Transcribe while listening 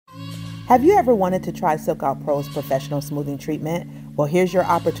Have you ever wanted to try SilkOut Pro's professional smoothing treatment? Well, here's your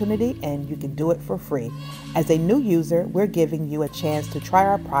opportunity and you can do it for free. As a new user, we're giving you a chance to try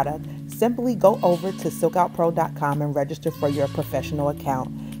our product. Simply go over to SilkOutPro.com and register for your professional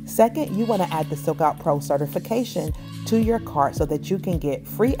account. Second, you want to add the SilkOut Pro certification to your cart so that you can get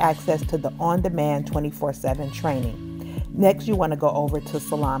free access to the on-demand 24/7 training. Next, you want to go over to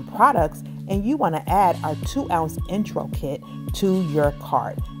Salon Products and you want to add our 2-ounce intro kit to your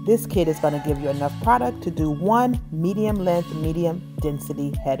cart. This kit is going to give you enough product to do one medium length, medium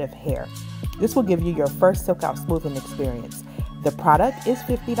density head of hair. This will give you your first SilkOut smoothing experience. The product is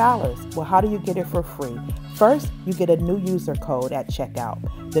 $50. Well, how do you get it for free? First, you get a new user code at checkout.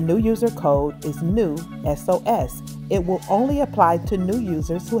 The new user code is NEWSOS. It will only apply to new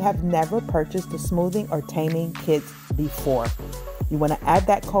users who have never purchased the smoothing or taming kits before. You want to add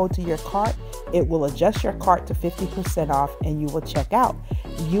that code to your cart. It will adjust your cart to 50% off and you will check out.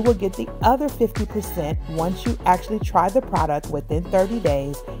 You will get the other 50% once you actually try the product within 30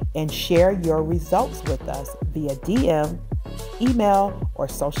 days and share your results with us via DM, email, or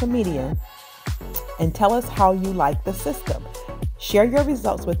social media, and tell us how you like the system. Share your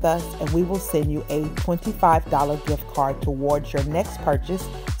results with us and we will send you a $25 gift card towards your next purchase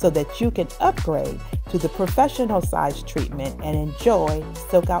so that you can upgrade to the professional size treatment and enjoy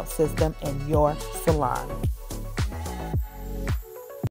SilkOut system in your salon.